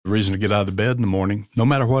The reason to get out of bed in the morning, no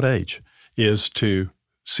matter what age, is to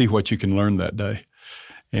see what you can learn that day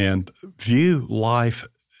and view life.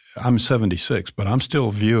 I'm 76, but I'm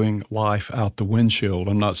still viewing life out the windshield.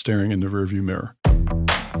 I'm not staring in the rearview mirror.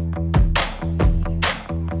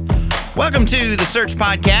 Welcome to the Search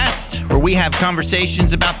Podcast, where we have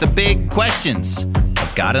conversations about the big questions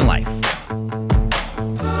of God and life.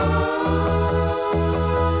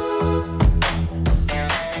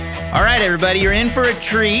 All right, everybody, you're in for a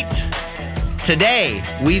treat. Today,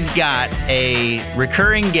 we've got a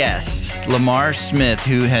recurring guest, Lamar Smith,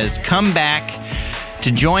 who has come back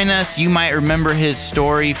to join us. You might remember his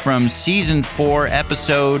story from Season 4,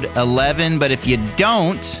 Episode 11, but if you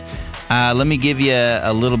don't, let me give you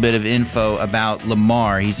a little bit of info about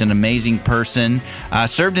Lamar. He's an amazing person.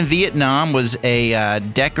 Served in Vietnam, was a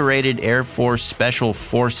decorated Air Force Special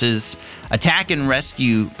Forces attack and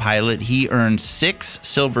rescue pilot. He earned 2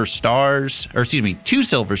 silver stars,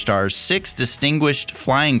 6 distinguished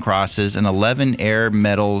flying crosses, and 11 air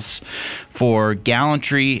medals for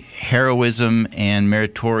gallantry, heroism, and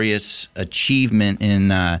meritorious achievement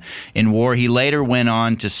in war. He later went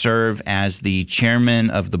on to serve as the chairman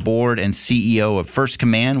of the board and CEO of First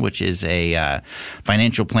Command, which is a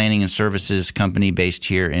financial planning and services company based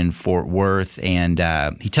here in Fort Worth. And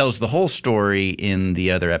he tells the whole story in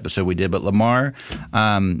the other episode we did. But Lamar,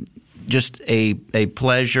 just a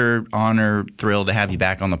pleasure, honor, thrill to have you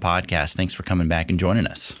back on the podcast. Thanks for coming back and joining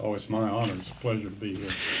us. Oh, it's my honor. It's a pleasure to be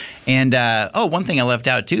here. And, one thing I left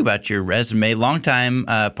out, too, about your resume, longtime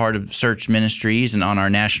part of Search Ministries and on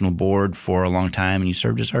our national board for a long time, and you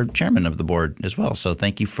served as our chairman of the board as well. So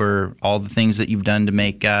thank you for all the things that you've done to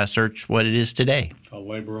make Search what it is today. A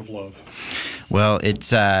labor of love. Well,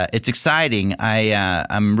 it's exciting.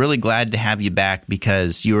 I'm really glad to have you back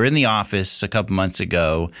because you were in the office a couple months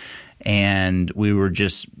ago, and we were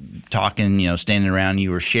just talking, standing around.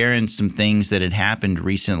 You were sharing some things that had happened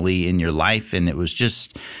recently in your life, and it was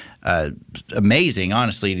just amazing,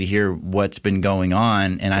 honestly, to hear what's been going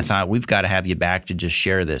on. And I thought, we've got to have you back to just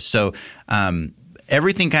share this. So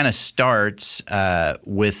everything kind of starts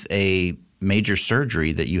with a major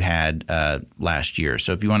surgery that you had last year.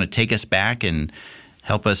 So if you want to take us back and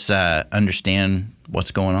help us understand what's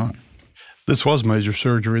going on. This was major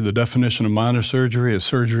surgery. The definition of minor surgery is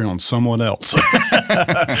surgery on someone else.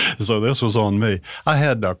 So this was on me. I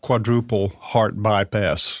had a quadruple heart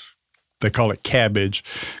bypass. They call it CABG,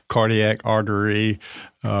 cardiac artery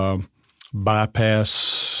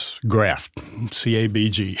bypass graft,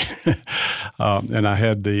 CABG. And I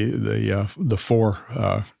had the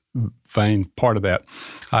four vein part of that.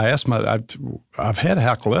 I asked I've had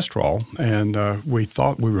high cholesterol, and we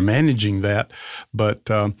thought we were managing that, but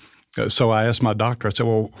so I asked my doctor, I said,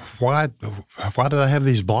 well, why did I have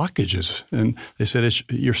these blockages? And they said,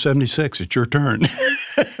 you're 76, it's your turn.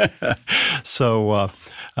 So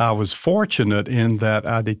I was fortunate in that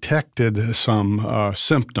I detected some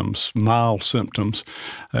symptoms, mild symptoms,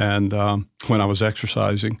 and when I was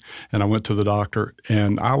exercising, and I went to the doctor,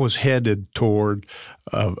 and I was headed toward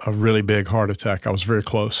a really big heart attack. I was very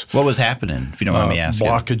close. What was happening, if you don't mind me asking?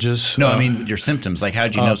 Blockages. No, I mean your symptoms. Like, how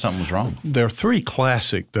did you know something was wrong? There are 3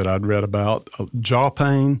 classic that I'd read about: jaw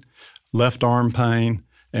pain, left arm pain,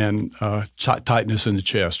 and tightness in the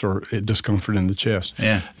chest or discomfort in the chest.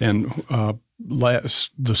 Yeah. And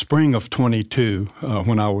the spring of 22,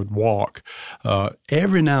 when I would walk,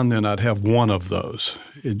 every now and then I'd have one of those.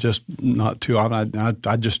 It just not too.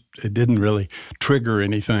 It didn't really trigger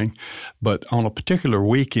anything. But on a particular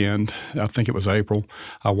weekend, I think it was April,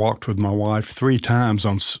 I walked with my wife 3 times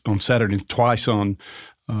on Saturday, twice on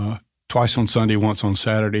Sunday, once on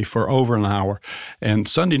Saturday for over an hour. And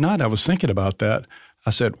Sunday night I was thinking about that.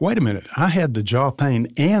 I said, wait a minute, I had the jaw pain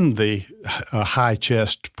and the high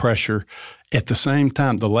chest pressure at the same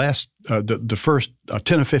time, the first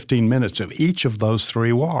 10 or 15 minutes of each of those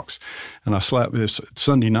 3 walks. And I slept this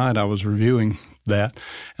Sunday night, I was reviewing that,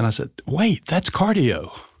 and I said, wait, that's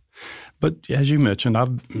cardio. But as you mentioned,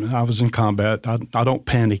 I was in combat. I don't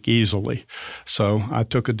panic easily. So I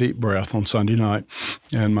took a deep breath on Sunday night,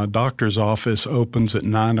 and my doctor's office opens at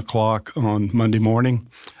 9 o'clock on Monday morning.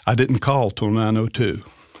 I didn't call till 9:02.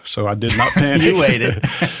 So I did not panic. You waited.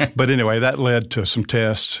 But anyway, that led to some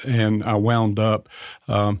tests, and I wound up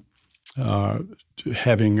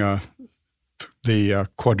having the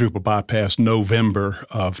quadruple bypass November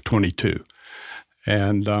of 22.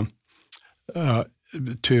 And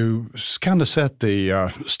to kind of set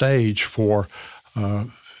the stage for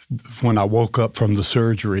when I woke up from the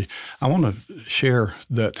surgery, I want to share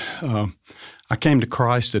that I came to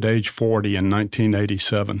Christ at age 40 in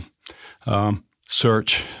 1987.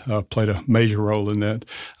 search played a major role in that.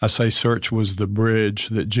 I say search was the bridge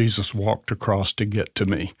that Jesus walked across to get to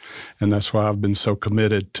me. And that's why I've been so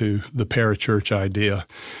committed to the parachurch idea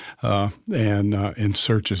and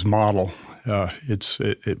search's model.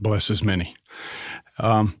 It blesses many.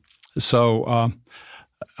 So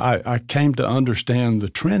I came to understand the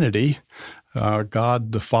Trinity,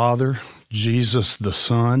 God the Father, Jesus the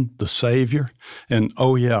Son, the Savior, and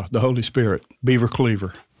the Holy Spirit, Beaver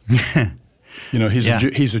Cleaver.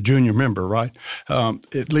 He's a junior member, right?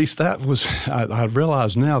 At least that was, I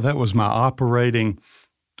realize now that was my operating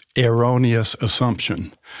erroneous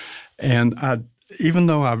assumption. And even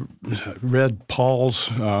though I read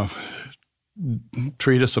Paul's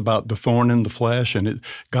treatise about the thorn in the flesh, and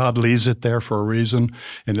God leaves it there for a reason,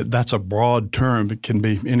 and that's a broad term. It can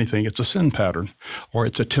be anything. It's a sin pattern, or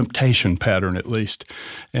it's a temptation pattern at least.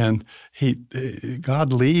 And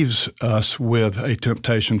God leaves us with a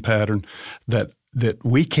temptation pattern that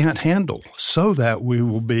we can't handle, so that we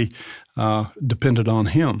will be dependent on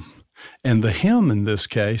Him. And the Him in this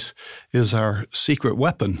case is our secret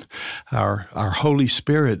weapon, our Holy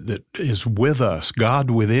Spirit that is with us, God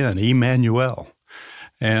within, Emmanuel.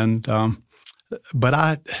 And but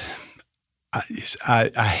I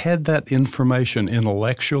had that information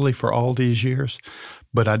intellectually for all these years,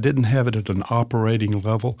 but I didn't have it at an operating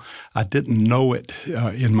level. I didn't know it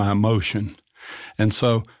in my emotion. And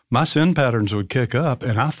so my sin patterns would kick up,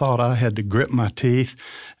 and I thought I had to grit my teeth.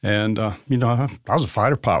 And, I was a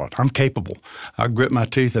fighter pilot. I'm capable. I grit my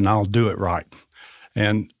teeth, and I'll do it right.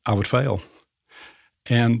 And I would fail.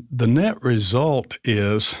 And the net result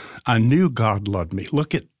is I knew God loved me.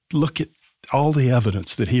 Look at all the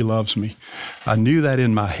evidence that He loves me. I knew that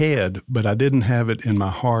in my head, but I didn't have it in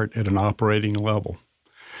my heart at an operating level.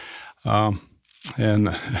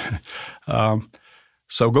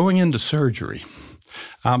 So going into surgery,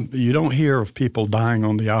 you don't hear of people dying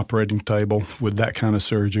on the operating table with that kind of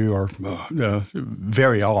surgery, or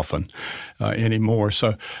very often anymore.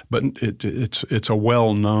 So, but it's a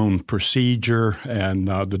well-known procedure, and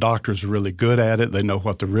the doctors are really good at it. They know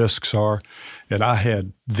what the risks are, and I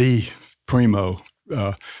had the primo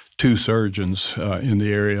two surgeons in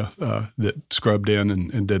the area that scrubbed in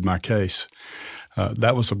and did my case.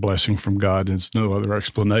 That was a blessing from God. There's no other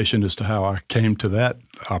explanation as to how I came to that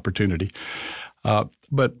opportunity.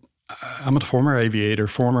 But I'm a former aviator.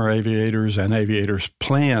 Former aviators and aviators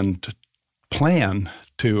plan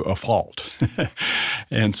to a fault.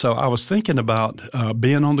 And so I was thinking about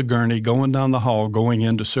being on the gurney, going down the hall, going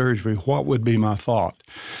into surgery. What would be my thought?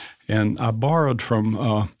 And I borrowed from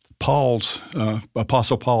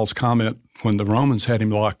Apostle Paul's comment when the Romans had him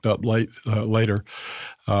locked up later,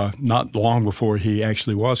 not long before he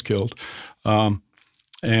actually was killed.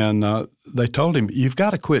 And they told him, "You've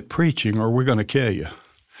got to quit preaching or we're going to kill you."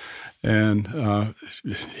 And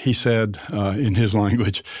he said, in his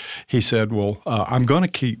language, he said, "Well, I'm going to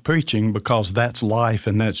keep preaching because that's life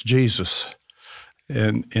and that's Jesus.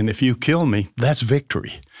 And if you kill me, that's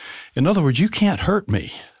victory. In other words, you can't hurt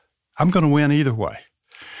me. I'm going to win either way."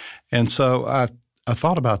 And so I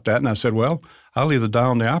thought about that, and I said, well, I'll either die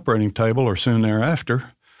on the operating table or soon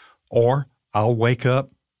thereafter, or I'll wake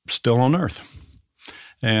up still on earth.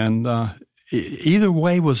 And either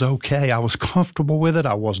way was okay. I was comfortable with it.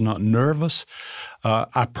 I was not nervous.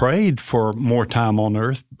 I prayed for more time on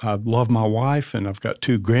earth. I love my wife, and I've got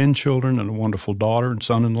 2 grandchildren and a wonderful daughter and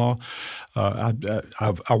son-in-law. I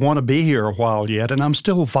want to be here a while yet, and I'm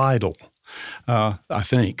still vital. I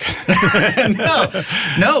think.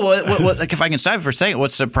 No. Like, if I can stop you for a second,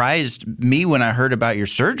 what surprised me when I heard about your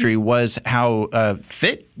surgery was how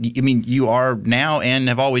fit. I mean, you are now and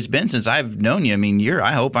have always been since I've known you. I mean,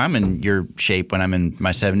 I hope I'm in your shape when I'm in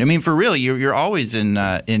my 70s. I mean, for real, you're always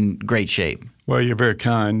in great shape. Well, you're very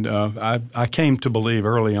kind. I came to believe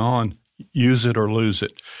early on, use it or lose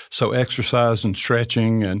it. So exercise and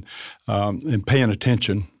stretching and paying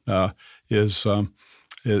attention is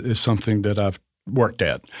something that I've worked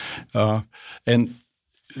at. And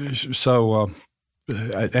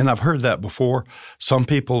I've heard that before. Some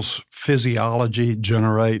people's physiology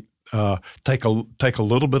generate take a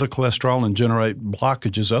little bit of cholesterol and generate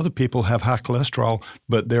blockages. Other people have high cholesterol,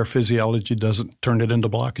 but their physiology doesn't turn it into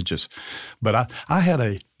blockages. But I had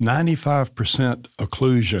a 95%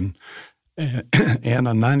 occlusion and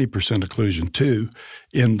a 90% occlusion too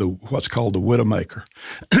in what's called the Widowmaker,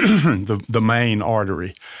 the main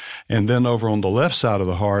artery. And then over on the left side of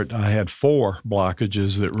the heart, I had 4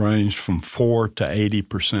 blockages that ranged from 4 to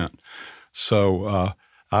 80%. So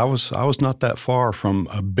I was not that far from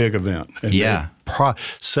a big event. And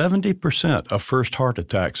 70% of first heart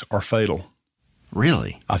attacks are fatal.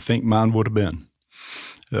 Really? I think mine would have been.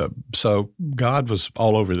 So God was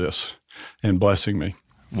all over this and blessing me.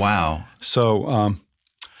 Wow. So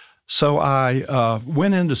I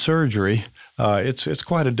went into surgery. It's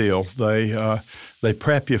quite a deal. They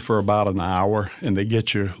prep you for about an hour, and they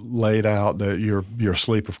get you laid out. You're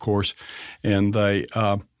asleep, of course, and they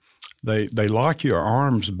lock your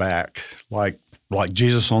arms back like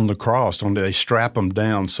Jesus on the cross. They strap them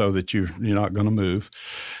down so that you're not going to move,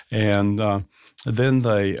 and then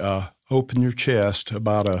they open your chest,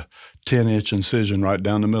 about a 10-inch incision right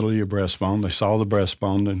down the middle of your breastbone. They saw the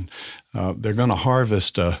breastbone, and they're going to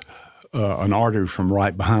harvest an artery from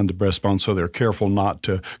right behind the breastbone, so they're careful not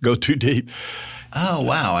to go too deep. Oh,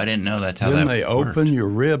 wow. I didn't know that's how then that they worked. open your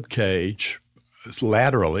rib cage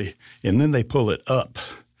laterally, and then they pull it up,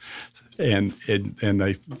 and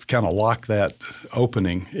they kind of lock that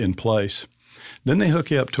opening in place. Then they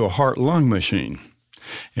hook you up to a heart-lung machine,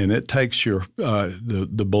 and it takes your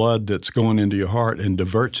the blood that's going into your heart and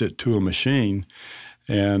diverts it to a machine,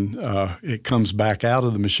 and it comes back out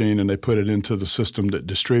of the machine, and they put it into the system that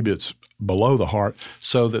distributes below the heart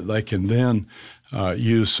so that they can then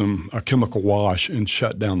use a chemical wash and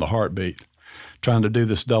shut down the heartbeat. Trying to do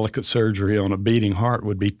this delicate surgery on a beating heart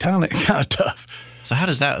would be kind of tough. So how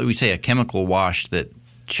does that – we say a chemical wash that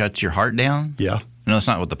shuts your heart down? Yeah. No, that's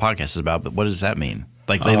not what the podcast is about, but what does that mean?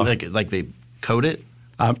 Like they coat it?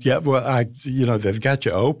 Yeah, well, they've got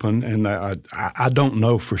you open, and I don't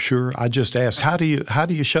know for sure. I just asked, how do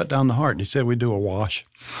you shut down the heart? And he said, we do a wash.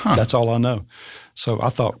 Huh. That's all I know. So I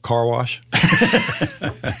thought car wash.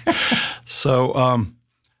 So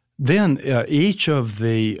then each of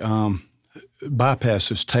the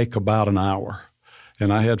bypasses take about an hour.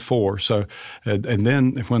 And I had 4. So, and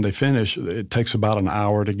then when they finish, it takes about an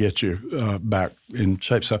hour to get you back in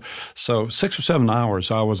shape. So 6 or 7 hours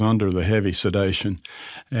I was under the heavy sedation.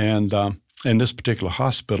 And in this particular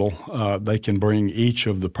hospital, they can bring each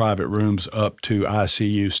of the private rooms up to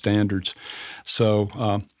ICU standards.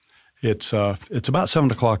 So it's about 7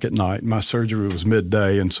 o'clock at night. My surgery was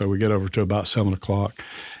midday, and so we get over to about 7 o'clock.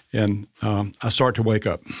 And I start to wake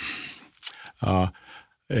up.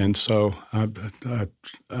 And so I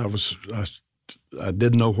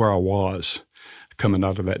didn't know where I was coming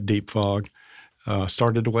out of that deep fog.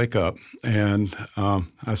 Started to wake up, and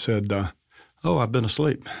I said, "Oh, I've been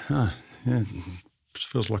asleep. Yeah,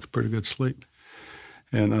 feels like a pretty good sleep."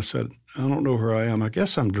 And I said, "I don't know where I am. I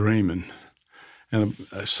guess I'm dreaming." And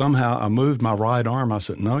somehow I moved my right arm. I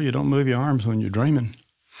said, "No, you don't move your arms when you're dreaming."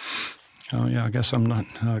 Oh yeah, I guess I'm not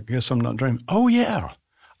dreaming. Oh yeah,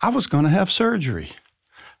 I was going to have surgery.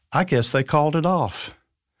 I guess they called it off.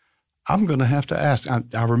 I'm going to have to ask.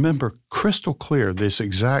 I remember crystal clear this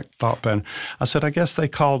exact thought pattern. I said, I guess they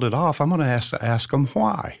called it off. I'm going to have to ask them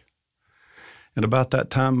why. And about that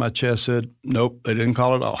time, my chest said, nope, they didn't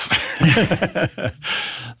call it off.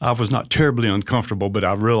 I was not terribly uncomfortable, but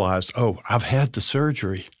I realized, I've had the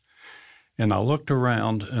surgery. And I looked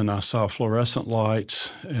around, and I saw fluorescent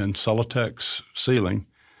lights and Celotex ceiling,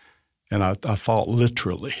 and I thought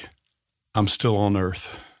literally, I'm still on earth.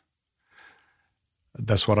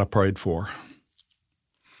 That's what I prayed for.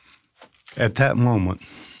 At that moment,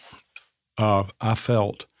 I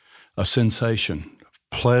felt a sensation,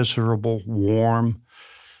 pleasurable, warm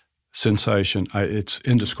sensation. It's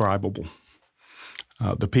indescribable.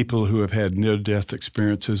 The people who have had near-death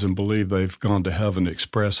experiences and believe they've gone to heaven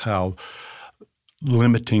express how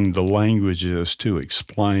limiting the language is to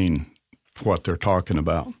explain what they're talking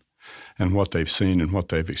about and what they've seen and what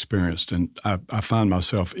they've experienced. And I find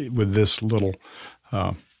myself with this little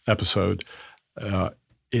episode,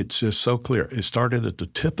 it's just so clear. It started at the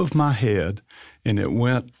tip of my head, and it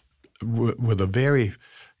went with a very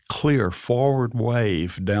clear forward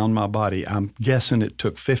wave down my body. I'm guessing it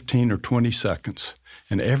took 15 or 20 seconds,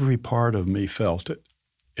 and every part of me felt it,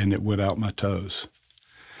 and it went out my toes.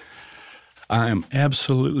 I am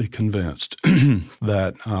absolutely convinced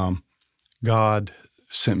that God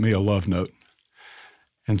sent me a love note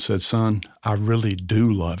and said, son, I really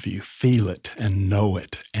do love you. Feel it and know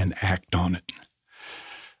it and act on it.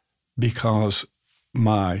 Because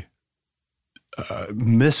my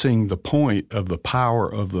missing the point of the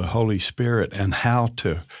power of the Holy Spirit and how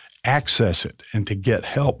to access it and to get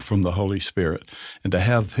help from the Holy Spirit and to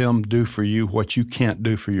have Him do for you what you can't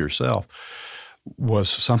do for yourself was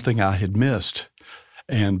something I had missed.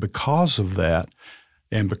 And because of that,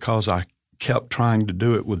 and because I kept trying to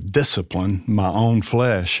do it with discipline, my own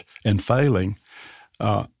flesh, and failing,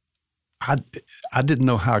 I didn't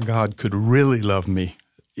know how God could really love me.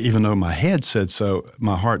 Even though my head said so,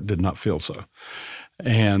 my heart did not feel so.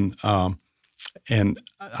 And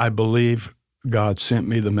I believe God sent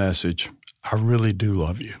me the message, I really do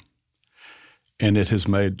love you. and it has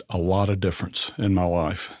made a lot of difference in my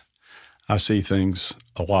life. I see things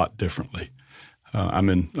a lot differently. I'm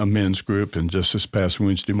in a men's group, and just this past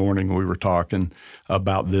Wednesday morning we were talking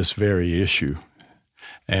about this very issue.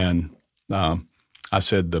 And I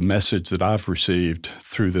said the message that I've received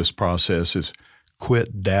through this process is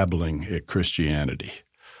quit dabbling at Christianity.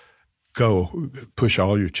 Go push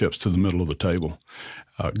all your chips to the middle of the table.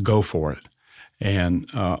 Go for it. And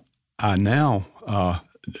I now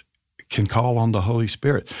can call on the Holy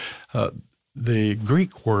Spirit. The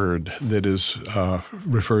Greek word that is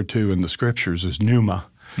referred to in the Scriptures is pneuma.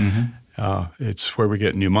 Mm-hmm. It's where we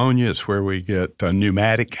get pneumonia. It's where we get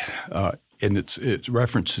pneumatic, and it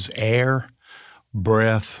references air,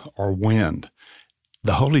 breath, or wind.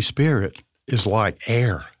 The Holy Spirit is like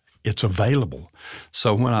air. It's available.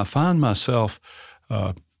 So when I find myself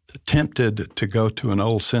tempted to go to an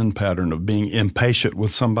old sin pattern of being impatient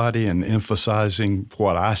with somebody and emphasizing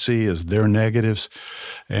what I see as their negatives,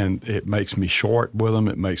 and it makes me short with them.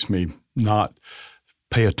 It makes me not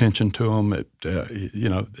pay attention to them.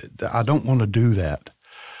 I don't want to do that.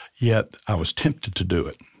 Yet I was tempted to do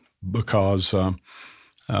it because,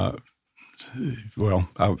 I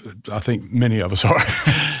think many of us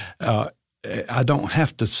are. I don't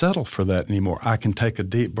have to settle for that anymore. I can take a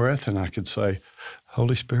deep breath and I can say,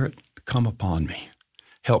 Holy Spirit, come upon me.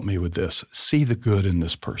 Help me with this. See the good in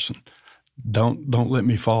this person. Don't let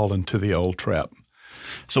me fall into the old trap.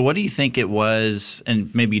 So what do you think it was, and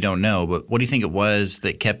maybe you don't know, but what do you think it was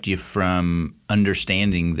that kept you from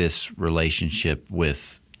understanding this relationship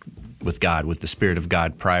with God, with the Spirit of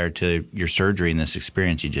God prior to your surgery and this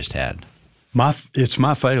experience you just had? It's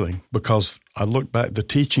my failing, because I look back, the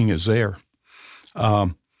teaching is there.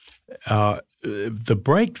 The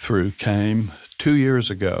breakthrough came 2 years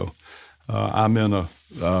ago. I'm in a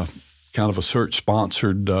kind of a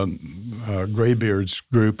church-sponsored graybeards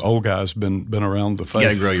group. Old guys been around the faith. You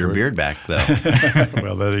got to grow your beard back, though.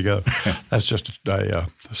 Well, there you go. That's just a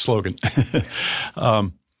slogan.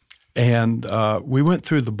 And we went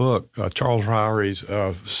through the book, Charles Ryer's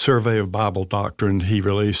Survey of Bible Doctrine he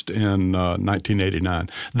released in 1989.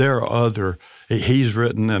 There are other – he's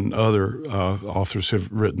written and other authors have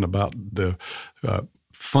written about the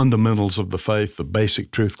fundamentals of the faith, the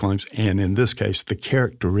basic truth claims, and in this case, the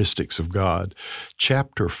characteristics of God.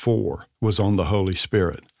 Chapter 4 was on the Holy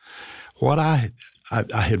Spirit. What I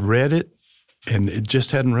had read it, and it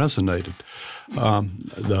just hadn't resonated.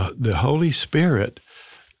 The Holy Spirit –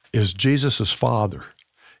 is Jesus' Father.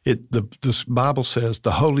 The Bible says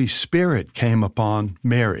the Holy Spirit came upon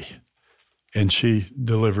Mary, and she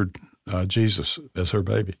delivered Jesus as her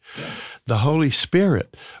baby. Yeah. The Holy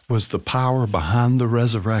Spirit was the power behind the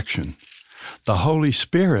resurrection. The Holy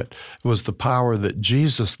Spirit was the power that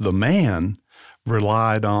Jesus, the man,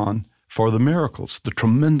 relied on for the miracles, the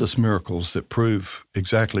tremendous miracles that prove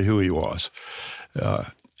exactly who he was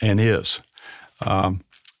and is.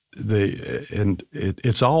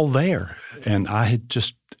 It's all there, and I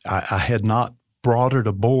had not brought it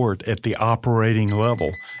aboard at the operating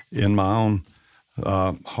level in my own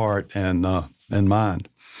heart and mind,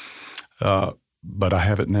 but I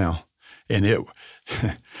have it now, and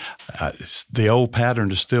the old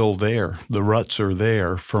pattern is still there. The ruts are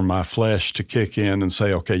there for my flesh to kick in and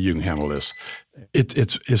say, "Okay, you can handle this."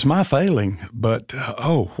 It's my failing, but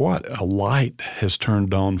what a light has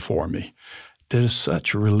turned on for me. There's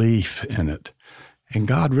such relief in it. And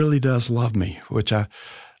God really does love me, which I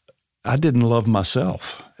didn't love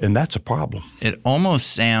myself, and that's a problem. It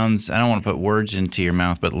almost sounds, I don't want to put words into your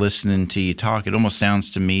mouth, but listening to you talk, it almost sounds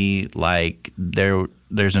to me like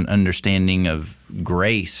there's an understanding of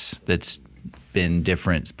grace that's been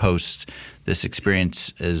different post this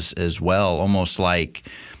experience as well. Almost like,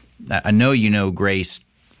 I know you know grace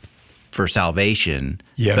for salvation,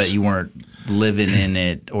 yes, but you weren't living in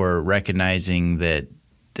it or recognizing that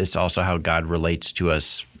that's also how God relates to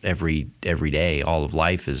us every day. All of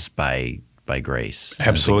life is by grace.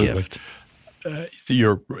 Absolutely. As a gift.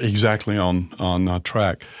 You're exactly on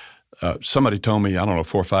track. Somebody told me, I don't know,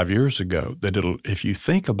 4 or 5 years ago, that if you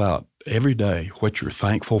think about every day what you're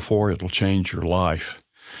thankful for, it'll change your life.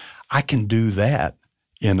 I can do that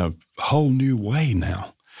in a whole new way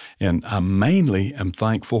now. And I mainly am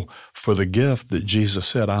thankful for the gift that Jesus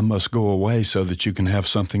said, I must go away so that you can have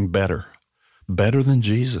something better than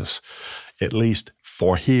Jesus, at least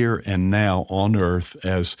for here and now on earth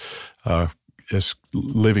as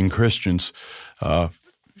living Christians. The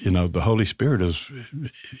Holy Spirit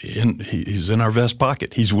he's in our vest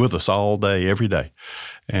pocket. He's with us all day, every day.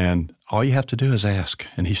 And all you have to do is ask,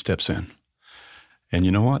 and he steps in. And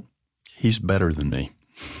you know what? He's better than me.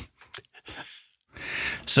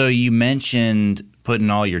 So you mentioned putting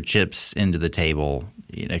all your chips into the table,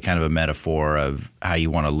 kind of a metaphor of how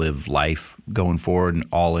you want to live life going forward and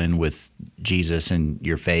all in with Jesus and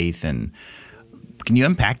your faith. And can you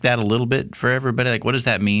unpack that a little bit for everybody? Like, what does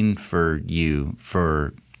that mean for you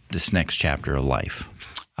for this next chapter of life?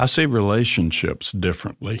 I see relationships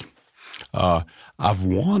differently. I've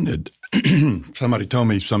wanted somebody told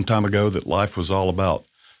me some time ago that life was all about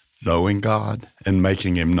knowing God and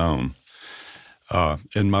making Him known.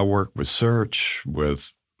 In my work with Search,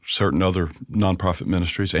 with certain other nonprofit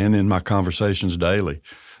ministries, and in my conversations daily,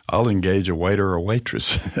 I'll engage a waiter or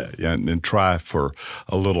waitress and try for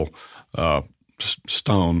a little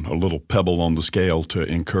stone, a little pebble on the scale to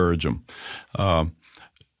encourage them.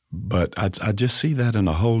 But I just see that in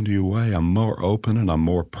a whole new way. I'm more open, and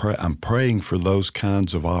I'm praying for those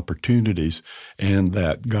kinds of opportunities, and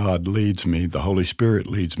that God leads me, the Holy Spirit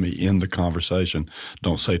leads me in the conversation.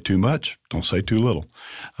 Don't say too much, don't say too little.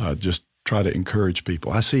 Just try to encourage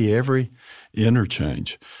people. I see every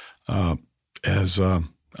interchange as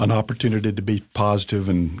an opportunity to be positive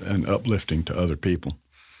and uplifting to other people.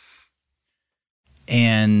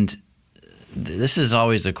 And this is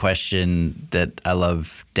always a question that I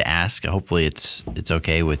love to ask. Hopefully it's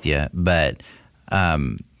okay with you. But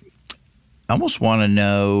I almost want to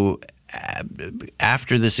know,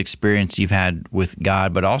 after this experience you've had with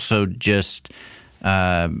God, but also just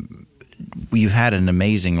you've had an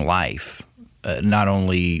amazing life. Not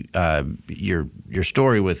only your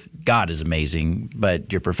story with God is amazing,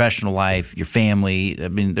 but your professional life, your family. I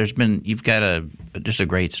mean, you've got just a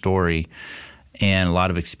great story and a lot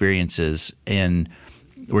of experiences. And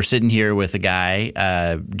we're sitting here with a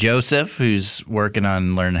guy, Joseph, who's working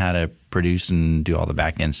on learning how to produce and do all the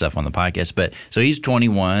back end stuff on the podcast. But so he's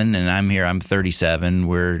 21, and I'm here. I'm 37.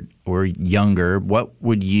 We're younger. What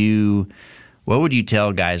would you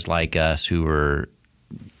tell guys like us who are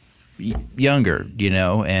younger,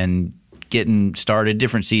 and getting started?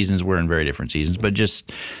 Different seasons. We're in very different seasons, but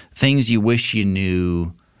just things you wish you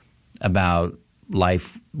knew about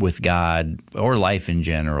life with God or life in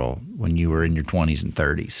general when you were in your 20s and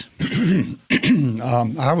 30s?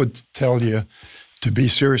 I would tell you to be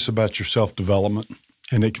serious about your self-development,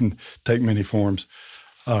 and it can take many forms.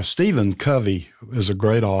 Stephen Covey is a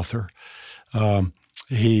great author.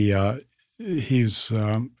 He's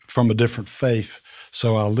from a different faith,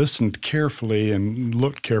 so I listened carefully and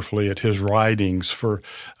looked carefully at his writings for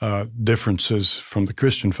differences from the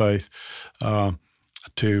Christian faith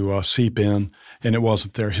to seep in. And it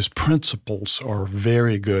wasn't there. His principles are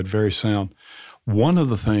very good, very sound. One of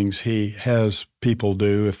the things he has people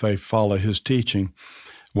do if they follow his teaching,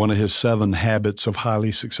 one of his 7 habits of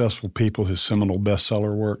highly successful people, his seminal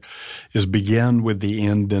bestseller work, is begin with the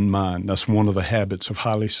end in mind. That's one of the habits of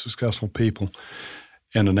highly successful people.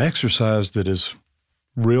 And an exercise that is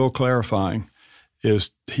real clarifying is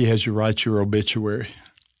he has you write your obituary.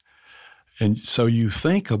 And so you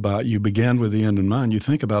begin with the end in mind. You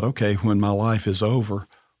think about, okay, when my life is over,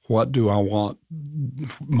 what do I want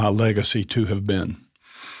my legacy to have been?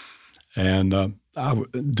 And I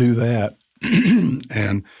would do that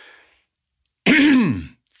and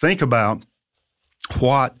think about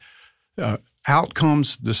what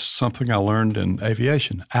outcomes. This is something I learned in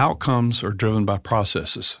aviation. Outcomes are driven by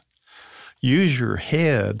processes. Use your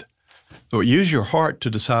heart to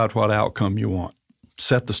decide what outcome you want.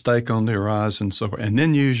 Set the stake on the horizon, and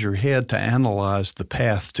then use your head to analyze the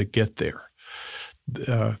path to get there,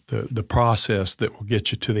 the process that will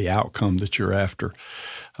get you to the outcome that you're after.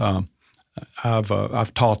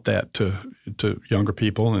 I've taught that to younger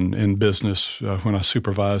people in business when I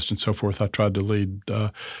supervised and so forth. I tried to lead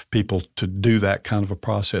people to do that kind of a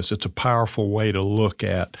process. It's a powerful way to look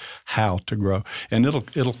at how to grow, and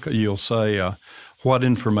you'll say, what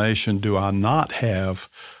information do I not have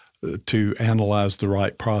to analyze the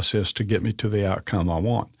right process to get me to the outcome I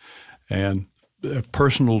want? And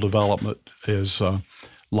personal development is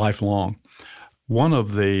lifelong. One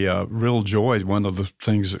of the real joys, one of the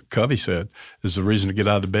things that Covey said is the reason to get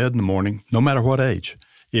out of bed in the morning, no matter what age,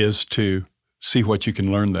 is to see what you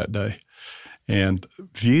can learn that day. And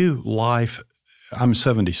view life. I'm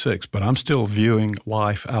 76, but I'm still viewing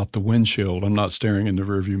life out the windshield. I'm not staring in the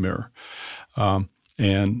rearview mirror.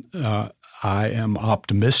 I am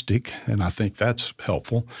optimistic, and I think that's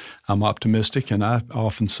helpful. I'm optimistic, and I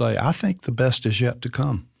often say, I think the best is yet to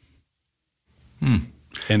come.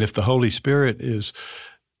 And if the Holy Spirit is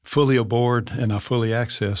fully aboard and I fully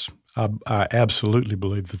access, I absolutely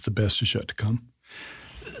believe that the best is yet to come.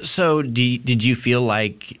 So did you feel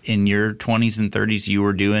like in your 20s and 30s you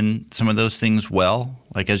were doing some of those things well?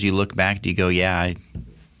 Like as you look back, do you go, yeah,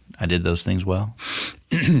 I did those things well?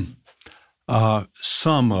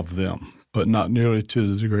 Some of them. but not nearly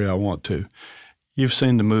to the degree I want to. You've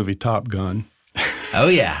seen the movie Top Gun. Oh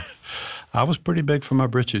yeah, I was pretty big for my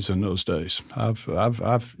britches in those days. I've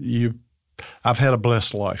had a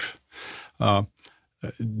blessed life.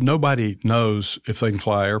 Nobody knows if they can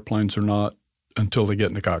fly airplanes or not until they get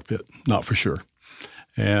in the cockpit. Not for sure.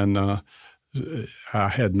 And I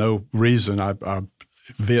had no reason.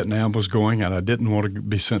 Vietnam was going, and I didn't want to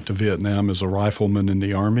be sent to Vietnam as a rifleman in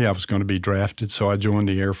the Army. I was going to be drafted, so I joined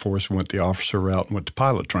the Air Force, went the officer route, and went to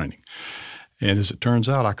pilot training. And as it turns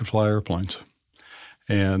out, I could fly airplanes.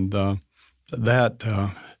 And that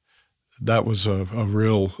was a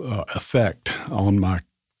real effect on my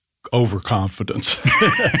overconfidence.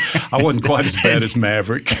 I wasn't quite as bad as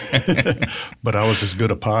Maverick, but I was as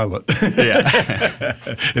good a pilot. Yeah.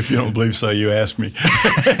 If you don't believe so, you ask me.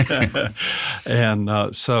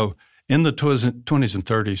 And so in the 20s and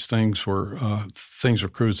 30s, things were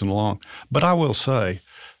cruising along. But I will say,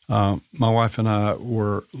 my wife and I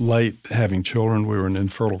were late having children. We were an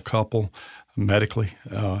infertile couple medically,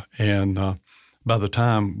 and by the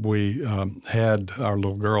time we had our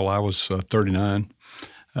little girl, I was 39.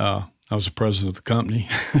 I was the president of the company,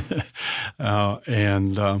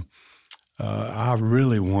 and I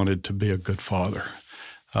really wanted to be a good father.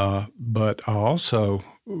 But I also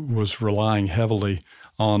was relying heavily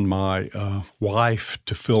on my wife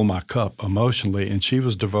to fill my cup emotionally, and she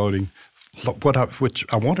was devoting which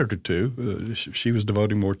I wanted her to. She was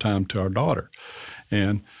devoting more time to our daughter,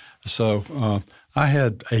 and so I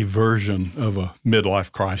had a version of a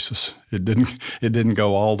midlife crisis. It didn't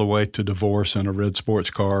go all the way to divorce and a red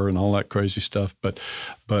sports car and all that crazy stuff. But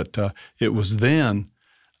it was then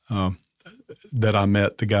that I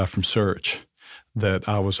met the guy from Search, that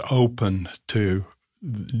I was open to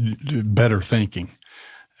better thinking,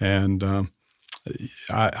 and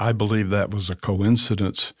I believe that was a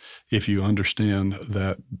coincidence. If you understand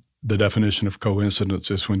that the definition of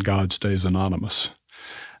coincidence is when God stays anonymous.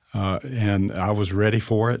 And I was ready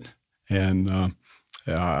for it, and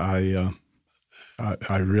I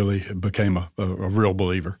really became a real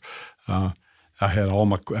believer. I had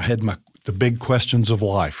the big questions of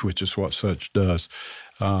life, which is what Such does.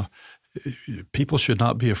 People should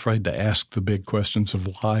not be afraid to ask the big questions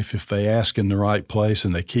of life. If they ask in the right place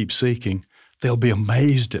and they keep seeking, they'll be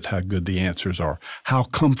amazed at how good the answers are, how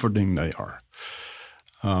comforting they are.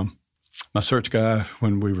 My Search guy,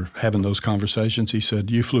 when we were having those conversations, he said,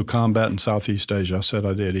 "You flew combat in Southeast Asia." I said,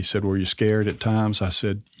 "I did." He said, "Were you scared at times?" I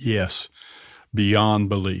said, "Yes, beyond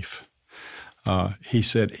belief." He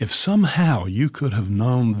said, "If somehow you could have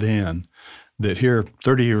known then that here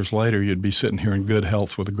 30 years later you'd be sitting here in good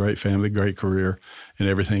health with a great family, great career, and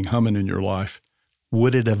everything humming in your life,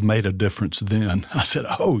 would it have made a difference then?" I said,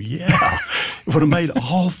 "Oh, yeah, it would have made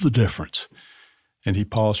all the difference." And he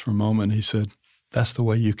paused for a moment and he said, "That's the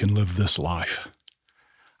way you can live this life.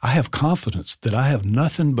 I have confidence that I have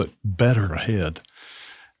nothing but better ahead."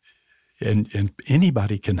 And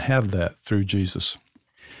anybody can have that through Jesus.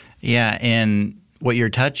 Yeah, and what you're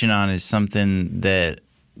touching on is something that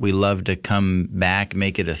we love to come back,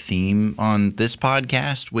 make it a theme on this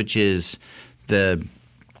podcast, which is the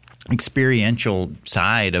experiential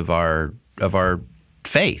side of our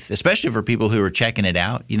faith, especially for people who are checking it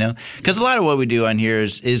out, because a lot of what we do on here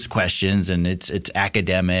is questions, and it's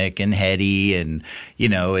academic and heady, and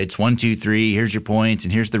it's 1, 2, 3, here's your points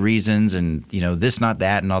and here's the reasons, and this, not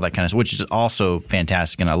that, and all that kind of stuff, which is also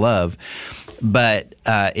fantastic and I love. But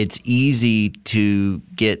it's easy to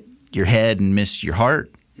get your head and miss your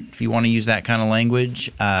heart, if you want to use that kind of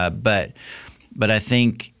language. But I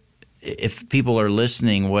think if people are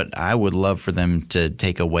listening, what I would love for them to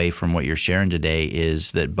take away from what you're sharing today is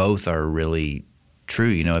that both are really true.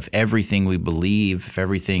 If everything we believe, if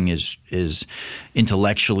everything is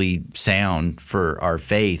intellectually sound for our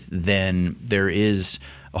faith, then there is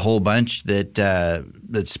a whole bunch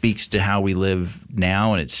that speaks to how we live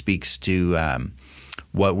now, and it speaks to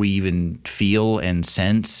what we even feel and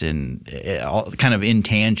sense, and all kind of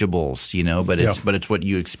intangibles, but it's what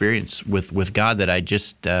you experience with God that I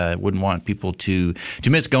just wouldn't want people to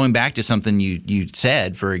miss. Going back to something you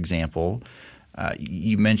said, for example,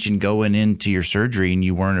 you mentioned going into your surgery and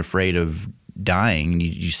you weren't afraid of dying.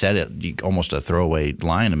 You said it almost a throwaway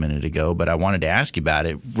line a minute ago, but I wanted to ask you about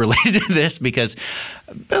it related to this, because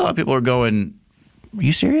a lot of people are going, "Are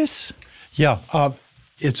you serious?" Yeah.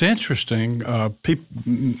 It's interesting,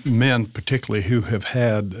 men particularly who have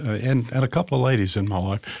had, and a couple of ladies in my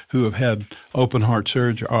life, who have had open heart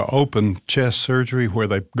surgery, open chest surgery where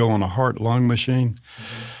they go on a heart-lung machine.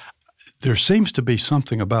 Mm-hmm. There seems to be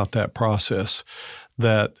something about that process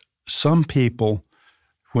that some people,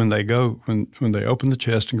 when they open the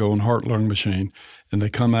chest and go on heart-lung machine, and they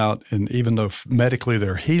come out, and even though medically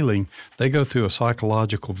they're healing, they go through a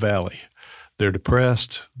psychological valley. They're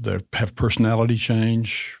depressed, they have personality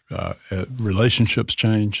change, relationships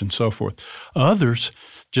change, and so forth. Others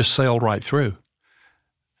just sail right through.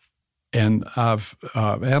 And I've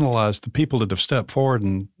analyzed the people that have stepped forward,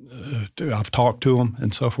 and I've talked to them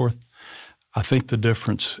and so forth. I think the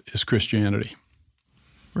difference is Christianity.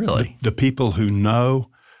 Really? The people who know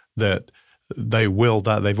that they will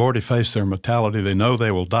die, they've already faced their mortality, they know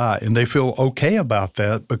they will die, and they feel okay about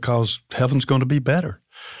that because heaven's going to be better.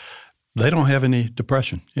 They don't have any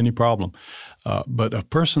depression, any problem. But a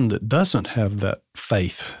person that doesn't have that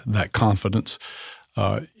faith, that confidence,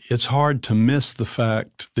 it's hard to miss the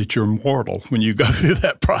fact that you're mortal when you go through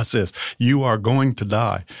that process. You are going to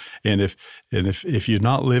die, and if you're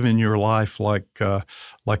not living your life like I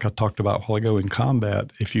talked about a while ago in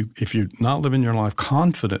combat, if you're not living your life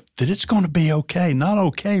confident that it's going to be okay, not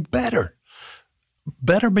okay, better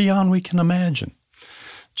beyond we can imagine.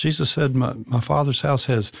 Jesus said, "My Father's house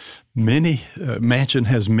has mansion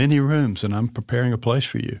has many rooms, and I'm preparing a place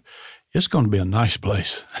for you." It's going to be a nice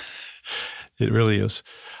place. It really is.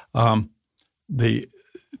 The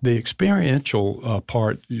experiential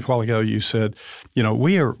part, a while ago you said,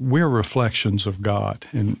 we're reflections of God,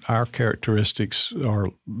 and our characteristics are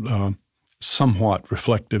somewhat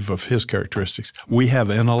reflective of His characteristics. We have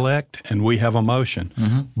intellect and we have emotion.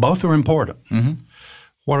 Mm-hmm. Both are important. Mm-hmm.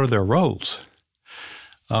 What are their roles?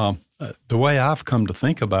 The way I've come to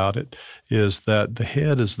think about it is that the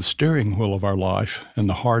head is the steering wheel of our life and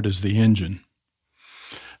the heart is the engine.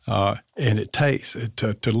 And it takes,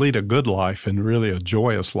 to lead a good life and really a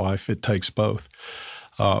joyous life, it takes both.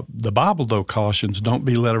 The Bible, though, cautions, don't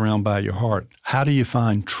be led around by your heart. How do you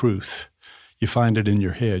find truth? You find it in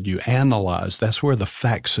your head. You analyze. That's where the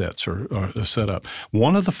fact sets are set up.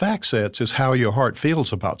 One of the fact sets is how your heart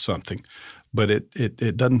feels about something, but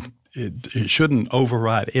it doesn't. It shouldn't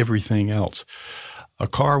override everything else. A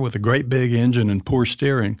car with a great big engine and poor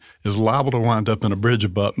steering is liable to wind up in a bridge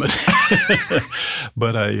abutment.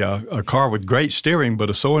 But a car with great steering but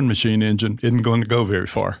a sewing machine engine isn't going to go very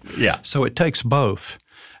far. Yeah. So it takes both.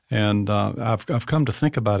 And I've come to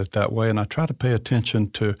think about it that way, and I try to pay attention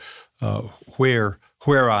to where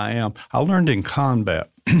I am. I learned in combat,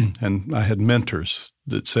 and I had mentors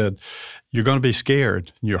that said, you're going to be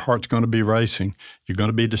scared. Your heart's going to be racing. You're going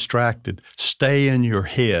to be distracted. Stay in your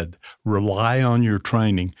head. Rely on your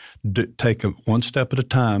training. Take one step at a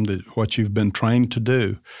time, what you've been trained to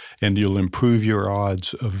do, and you'll improve your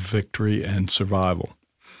odds of victory and survival.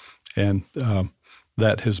 And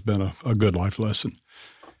that has been a good life lesson.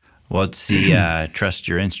 Well, it's the trust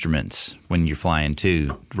your instruments when you're flying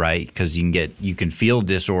too, right? Because you can feel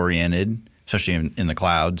disoriented, especially in the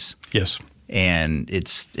clouds. Yes. And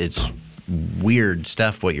it's weird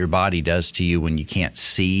stuff what your body does to you when you can't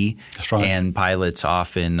see. That's right. And pilots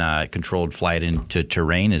often controlled flight into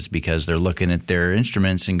terrain is because they're looking at their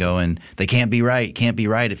instruments and going, they can't be right.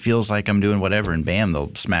 It feels like I'm doing whatever. And bam,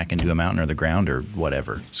 they'll smack into a mountain or the ground or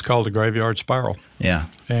whatever. It's called a graveyard spiral. Yeah.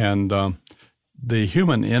 And the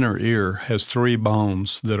human inner ear has 3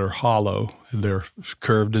 bones that are hollow. They're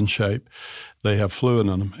curved in shape. They have fluid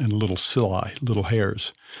in them and little cilia, little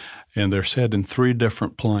hairs. And they're set in 3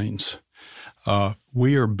 different planes.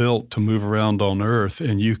 We are built to move around on Earth,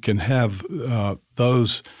 and you can have the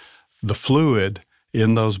fluid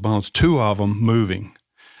in those bones, 2 of them moving,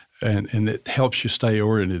 and it helps you stay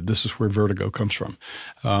oriented. This is where vertigo comes from.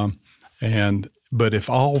 But if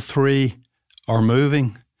all 3 are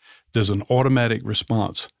moving, there's an automatic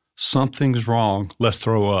response. Something's wrong. Let's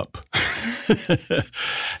throw up.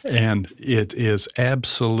 And it is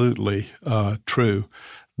absolutely true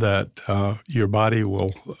that your body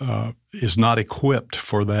is not equipped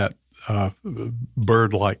for that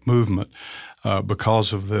bird-like movement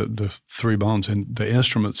because of the 3 bones and the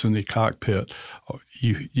instruments in the cockpit.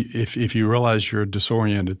 If you realize you're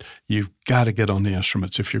disoriented, you've got to get on the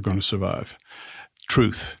instruments if you're going to survive.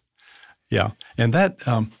 Truth, yeah, and that.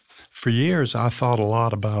 For years, I thought a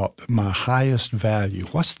lot about my highest value.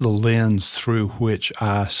 What's the lens through which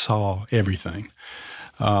I saw everything?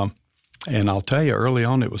 And I'll tell you, early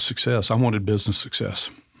on, it was success. I wanted business success.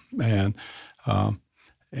 And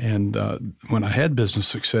when I had business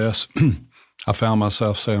success, I found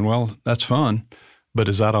myself saying, well, that's fun, but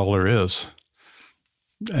is that all there is?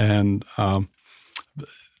 And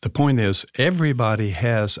the point is, everybody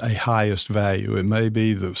has a highest value. It may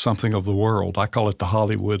be something of the world. I call it the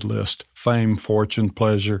Hollywood list: fame, fortune,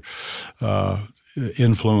 pleasure,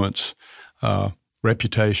 influence,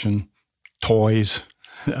 reputation, toys,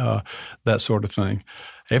 that sort of thing.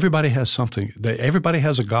 Everybody has something. Everybody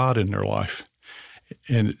has a God in their life.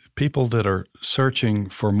 And people that are searching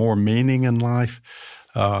for more meaning in life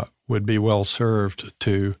would be well served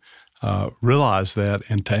to realize that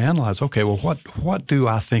and to analyze, okay, well, what do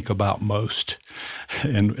I think about most?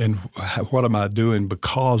 And what am I doing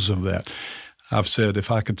because of that? I've said if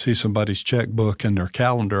I could see somebody's checkbook and their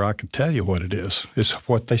calendar, I could tell you what it is. It's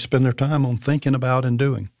what they spend their time on thinking about and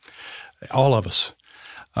doing, all of us.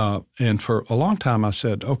 And for a long time I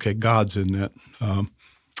said, okay, God's in that.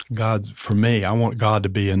 God, for me, I want God to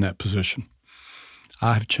be in that position.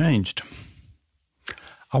 I have changed.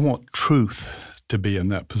 I want truth to be in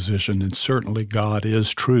that position, and certainly God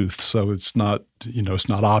is truth, so it's not, it's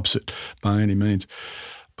not opposite by any means.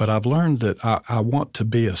 But I've learned that I want to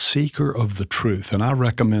be a seeker of the truth, and I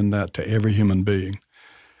recommend that to every human being.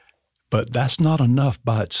 But that's not enough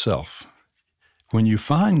by itself. When you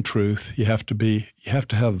find truth, you have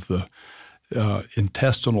to have the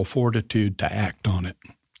intestinal fortitude to act on it,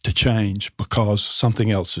 to change, because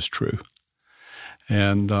something else is true.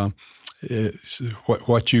 And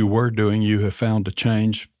what you were doing, you have found to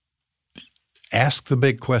change. Ask the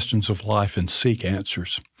big questions of life and seek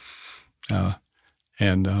answers.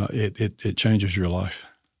 And it changes your life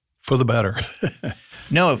for the better.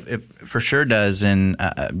 No, it for sure does. And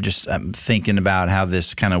I'm thinking about how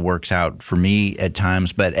this kind of works out for me at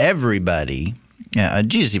times. But everybody,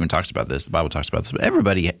 Jesus even talks about this. The Bible talks about this. But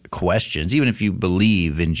everybody questions, even if you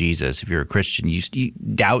believe in Jesus. If you're a Christian, you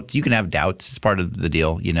doubt. You can have doubts. It's part of the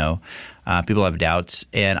deal. People have doubts,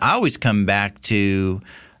 and I always come back to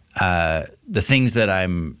the things that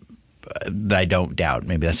I don't doubt.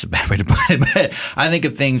 Maybe that's a bad way to put it, but I think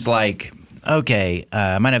of things like, okay,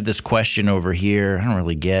 I might have this question over here I don't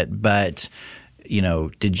really get, but,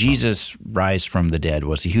 did Jesus rise from the dead?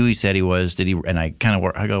 Was he who he said he was? Did he? And I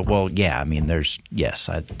go, well, yeah, I mean, yes.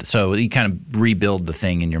 So you kind of rebuild the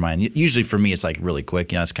thing in your mind. Usually for me, it's like really quick.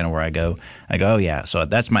 That's kind of where I go. I go, oh, yeah. So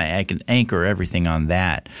I can anchor everything on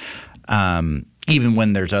that. Even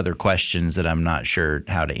when there's other questions that I'm not sure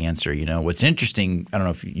how to answer. What's interesting, I don't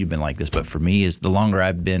know if you've been like this, but for me is the longer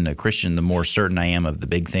I've been a Christian, the more certain I am of the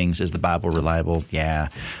big things. Is the Bible reliable? Yeah.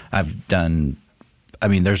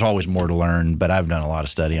 There's always more to learn, but I've done a lot of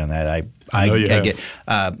study on that. I get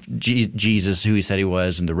Jesus, who he said he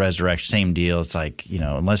was, and the resurrection, same deal. It's like,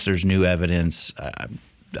 unless there's new evidence,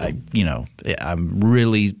 I'm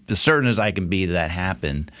really as certain as I can be that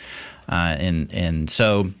happened. And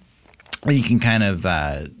so you can kind of,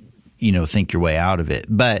 think your way out of it.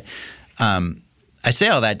 But I say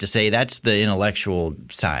all that to say that's the intellectual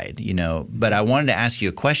side, But I wanted to ask you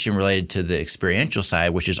a question related to the experiential side,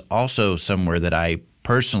 which is also somewhere that I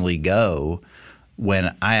personally go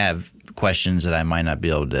when I have questions that I might not be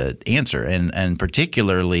able to answer. And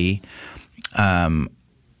particularly,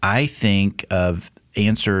 I think of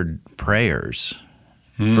answered prayers.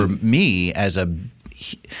 For me as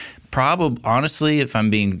honestly, if I'm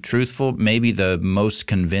being truthful, maybe the most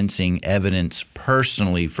convincing evidence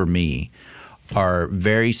personally for me are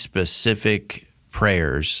very specific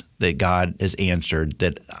prayers that God has answered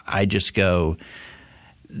that I just go,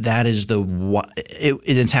 that is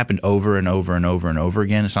it's happened over and over and over and over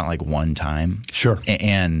again. It's not like one time. Sure.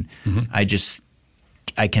 And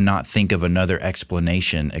I cannot think of another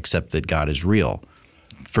explanation except that God is real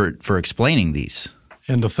for explaining these.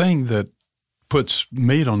 And the thing that puts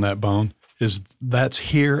meat on that bone is that's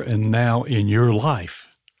here and now in your life.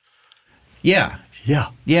 Yeah. Yeah.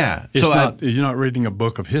 Yeah. You're not reading a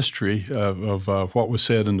book of history of what was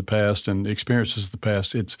said in the past and experiences of the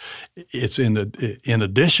past. It's in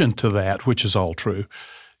addition to that, which is all true,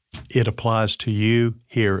 it applies to you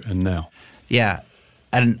here and now. Yeah.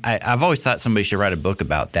 And I've always thought somebody should write a book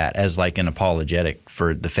about that as like an apologetic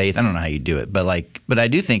for the faith. I don't know how you do it, but I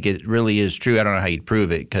do think it really is true. I don't know how you'd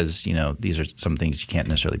prove it because, these are some things you can't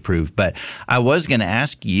necessarily prove. But I was going to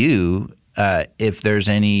ask you if there's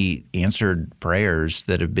any answered prayers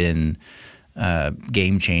that have been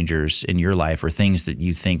game changers in your life or things that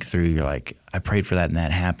you think through. You're like, I prayed for that and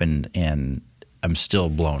that happened and I'm still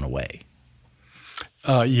blown away.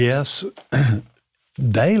 Yes.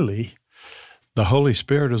 Daily. The Holy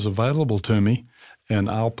Spirit is available to me, and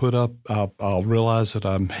I'll realize that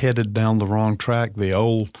I'm headed down the wrong track. The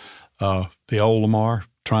old Lamar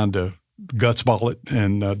trying to guts ball it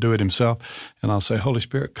and do it himself, and I'll say, Holy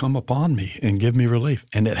Spirit, come upon me and give me relief,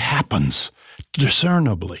 and it happens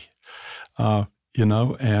discernibly,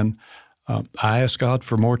 And I asked God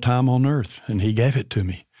for more time on earth, and He gave it to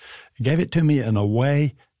me. He gave it to me in a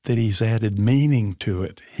way that He's added meaning to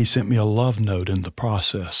it. He sent me a love note in the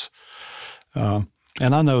process. And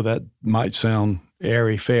I know that might sound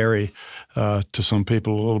airy-fairy to some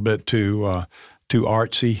people, a little bit too too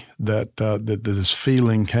artsy that this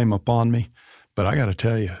feeling came upon me. But I got to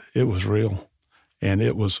tell you, it was real, and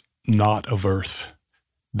it was not of earth.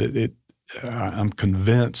 I'm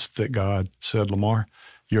convinced that God said, "Lamar,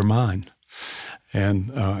 you're mine,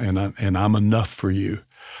 and I'm enough for you."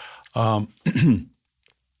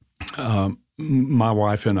 My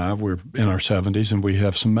wife and I, we're in our 70s, and we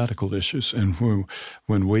have some medical issues. And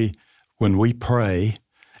when we pray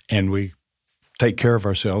and we take care of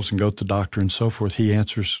ourselves and go to the doctor and so forth, he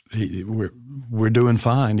answers. We're doing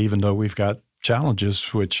fine, even though we've got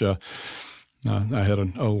challenges, which I had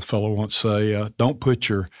an old fellow once say, don't put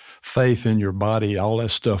your faith in your body. All that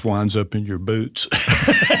stuff winds up in your boots.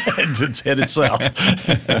 It's headed south.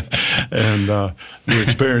 And we're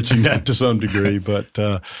experiencing that to some degree. But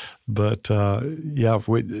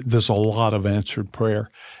there's a lot of answered prayer.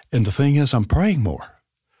 And the thing is, I'm praying more.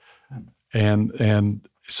 And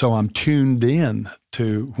so I'm tuned in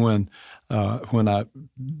to when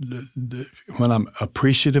I'm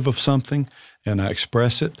appreciative of something and I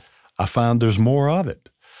express it, I find there's more of it.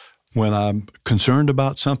 When I'm concerned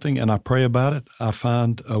about something and I pray about it, I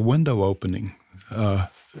find a window opening,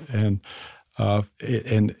 and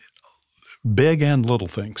big and little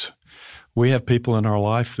things. We have people in our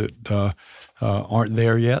life that aren't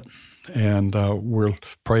there yet, and we're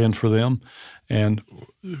praying for them. And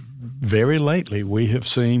very lately, we have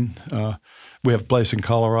seen. We have a place in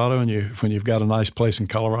Colorado, and when you've got a nice place in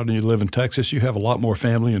Colorado and you live in Texas, you have a lot more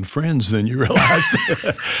family and friends than you realized.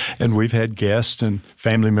 And we've had guests and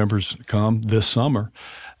family members come this summer,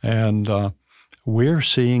 and we're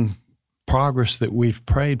seeing progress that we've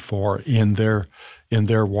prayed for in their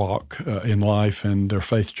walk in life and their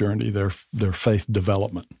faith journey, their faith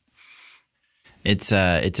development. It's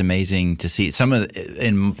amazing to see.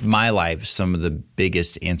 In my life, some of the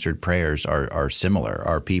biggest answered prayers are similar.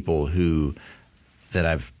 Are people that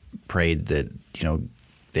I've prayed that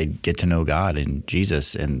they get to know God and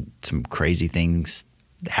Jesus, and some crazy things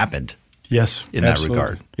happened. Yes, in absolutely. That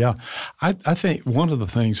regard. Yeah, I think one of the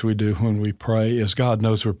things we do when we pray is God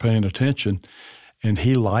knows we're paying attention, and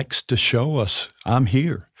He likes to show us, "I'm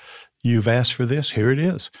here. You've asked for this. Here it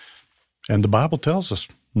is." And the Bible tells us,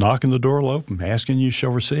 "Knock and the door will open. Ask and you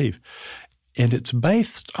shall receive." And it's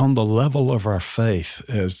based on the level of our faith,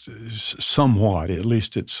 as somewhat. At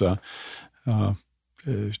least it's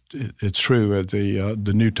true.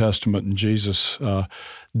 The New Testament and Jesus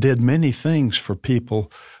did many things for people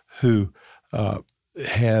who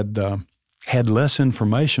had less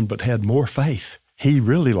information but had more faith. He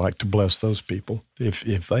really liked to bless those people.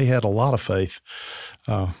 If they had a lot of faith,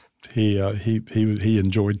 he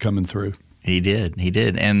enjoyed coming through. He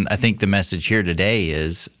did. And I think the message here today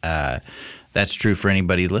is that's true for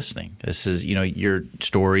anybody listening. This is, your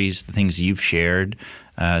stories, the things you've shared.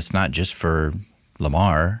 It's not just for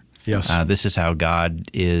Lamar. Yes. This is how God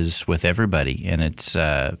is with everybody, and it's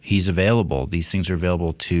He's available. These things are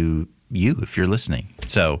available to you if you're listening.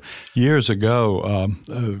 So years ago,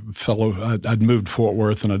 a fellow, I'd moved to Fort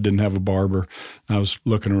Worth and I didn't have a barber. I was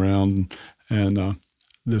looking around and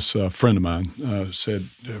this friend of mine said,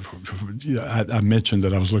 I mentioned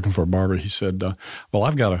that I was looking for a barber. He said, "Well,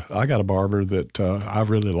 I got a barber that I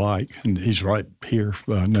really like, and he's right here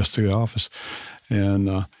next to the office."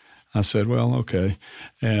 And I said, "Well, okay."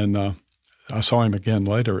 And I saw him again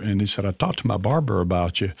later, and he said, "I talked to my barber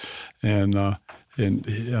about you, and I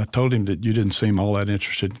told him that you didn't seem all that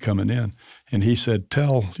interested in coming in." And he said,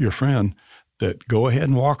 "Tell your friend that go ahead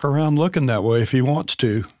and walk around looking that way if he wants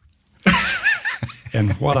to."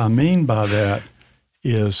 And what I mean by that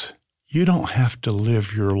is you don't have to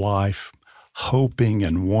live your life hoping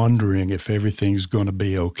and wondering if everything's going to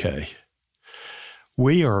be okay.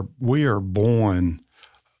 We are born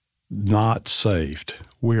not saved.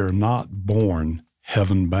 We are not born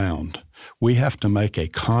heaven-bound. We have to make a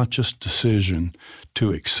conscious decision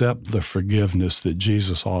to accept the forgiveness that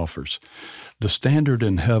Jesus offers. The standard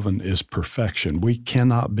in heaven is perfection. We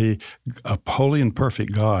cannot be – a holy and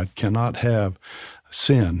perfect God cannot have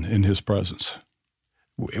sin in His presence.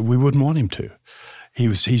 We wouldn't want Him to.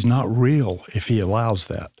 He's not real if He allows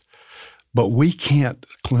that. But we can't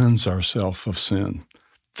cleanse ourselves of sin.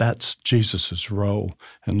 That's Jesus' role.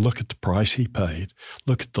 And look at the price He paid.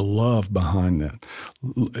 Look at the love behind that.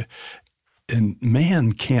 And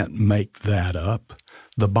man can't make that up.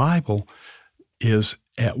 The Bible is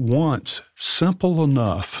at once simple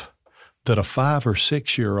enough that a 5 or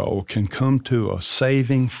 6 year old can come to a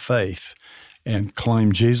saving faith and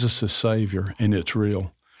claim Jesus as Savior, and it's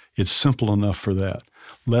real. It's simple enough for that.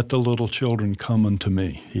 "Let the little children come unto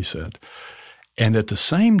me," He said. And at the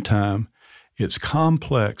same time, it's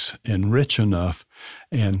complex and rich enough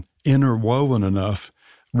and interwoven enough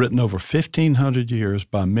written over 1,500 years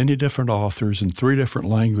by many different authors in 3 different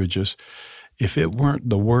languages, if it weren't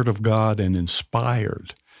the Word of God and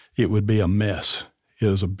inspired, it would be a mess. It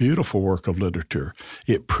is a beautiful work of literature.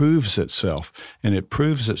 It proves itself, and it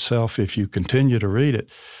proves itself if you continue to read it.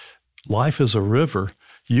 Life is a river.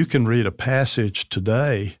 You can read a passage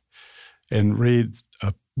today and read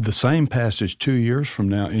the same passage 2 years from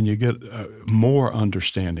now, and you get more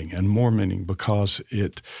understanding and more meaning because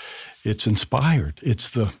it's inspired. It's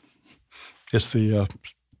the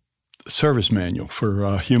service manual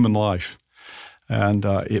for human life, and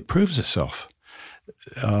it proves itself.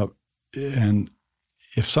 And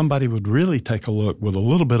if somebody would really take a look with a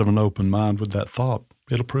little bit of an open mind with that thought,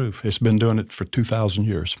 it'll prove. It's been doing it for 2,000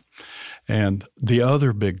 years. And the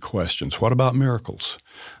other big questions, what about miracles?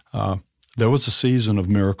 There was a season of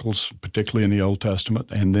miracles, particularly in the Old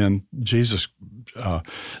Testament, and then Jesus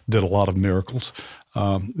did a lot of miracles.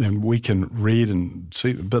 And we can read and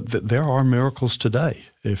see, but there are miracles today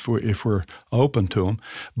if we're open to them.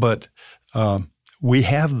 But we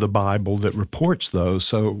have the Bible that reports those,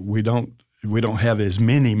 so we don't have as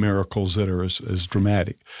many miracles that are as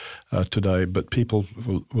dramatic today, but people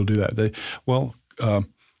will do that.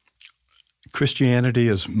 Christianity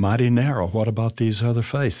is mighty narrow. What about these other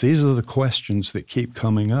faiths? These are the questions that keep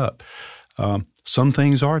coming up. Some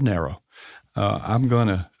things are narrow. I'm going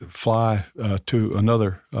to fly to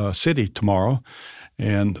another city tomorrow,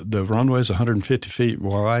 and the runway is 150 feet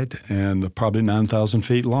wide and probably 9,000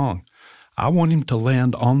 feet long. I want him to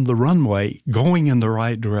land on the runway going in the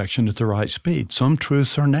right direction at the right speed. Some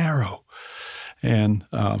truths are narrow. And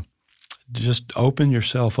just open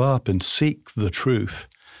yourself up and seek the truth.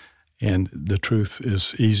 And the truth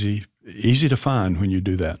is easy to find when you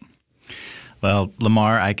do that. Well,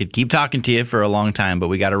 Lamar, I could keep talking to you for a long time, but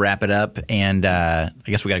we got to wrap it up, and I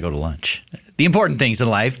guess we got to go to lunch. The important things in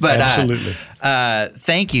life. But absolutely.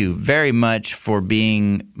 Thank you very much for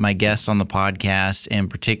being my guest on the podcast, and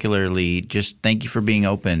particularly just thank you for being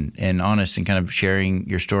open and honest and kind of sharing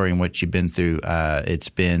your story and what you've been through. It's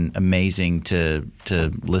been amazing to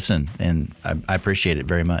listen, and I appreciate it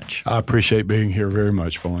very much. I appreciate being here very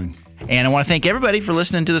much, Blaine. And I want to thank everybody for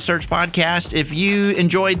listening to the Search Podcast. If you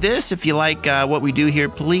enjoyed this, if you like what we do here,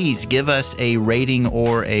 please give us a rating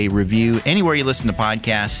or a review anywhere you listen to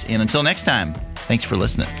podcasts. And until next time, thanks for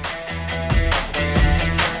listening.